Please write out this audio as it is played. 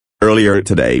Earlier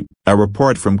today, a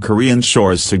report from Korean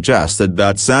shores suggested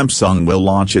that Samsung will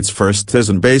launch its first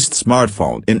Tizen-based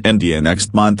smartphone in India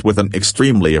next month with an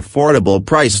extremely affordable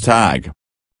price tag.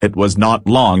 It was not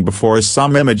long before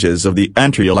some images of the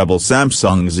entry-level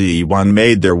Samsung Z1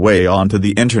 made their way onto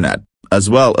the internet, as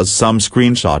well as some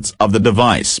screenshots of the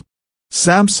device.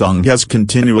 Samsung has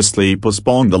continuously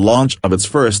postponed the launch of its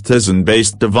first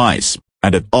Tizen-based device,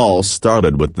 and it all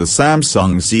started with the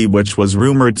Samsung Z, which was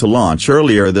rumored to launch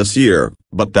earlier this year,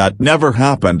 but that never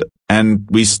happened, and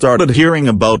we started hearing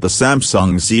about the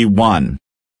Samsung Z1.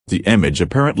 The image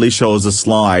apparently shows a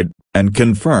slide, and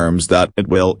confirms that it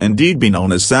will indeed be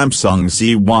known as Samsung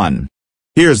Z1.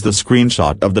 Here's the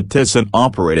screenshot of the Tizen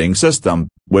operating system,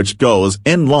 which goes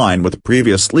in line with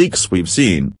previous leaks we've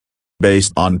seen.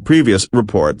 Based on previous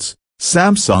reports,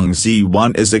 Samsung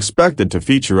Z1 is expected to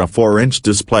feature a 4-inch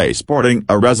display sporting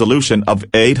a resolution of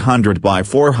 800 by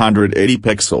 480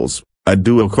 pixels, a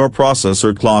dual-core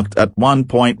processor clocked at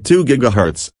 1.2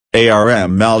 GHz,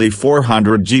 ARM Mali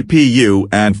 400 GPU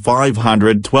and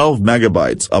 512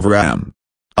 MB of RAM.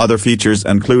 Other features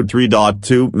include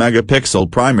 3.2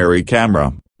 megapixel primary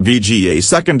camera, VGA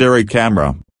secondary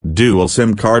camera, dual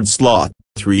SIM card slot,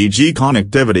 3G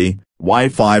connectivity,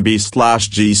 Wi-Fi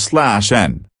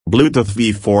B/G/N, Bluetooth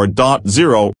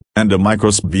v4.0, and a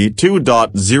microSD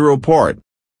 2.0 port.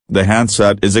 The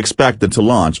handset is expected to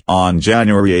launch on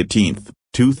January 18,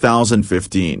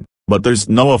 2015, but there's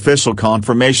no official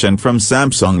confirmation from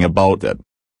Samsung about it.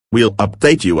 We'll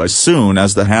update you as soon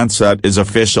as the handset is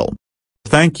official.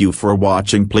 Thank you for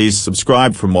watching. Please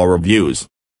subscribe for more reviews.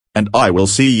 And I will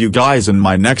see you guys in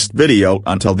my next video.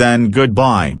 Until then,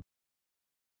 goodbye.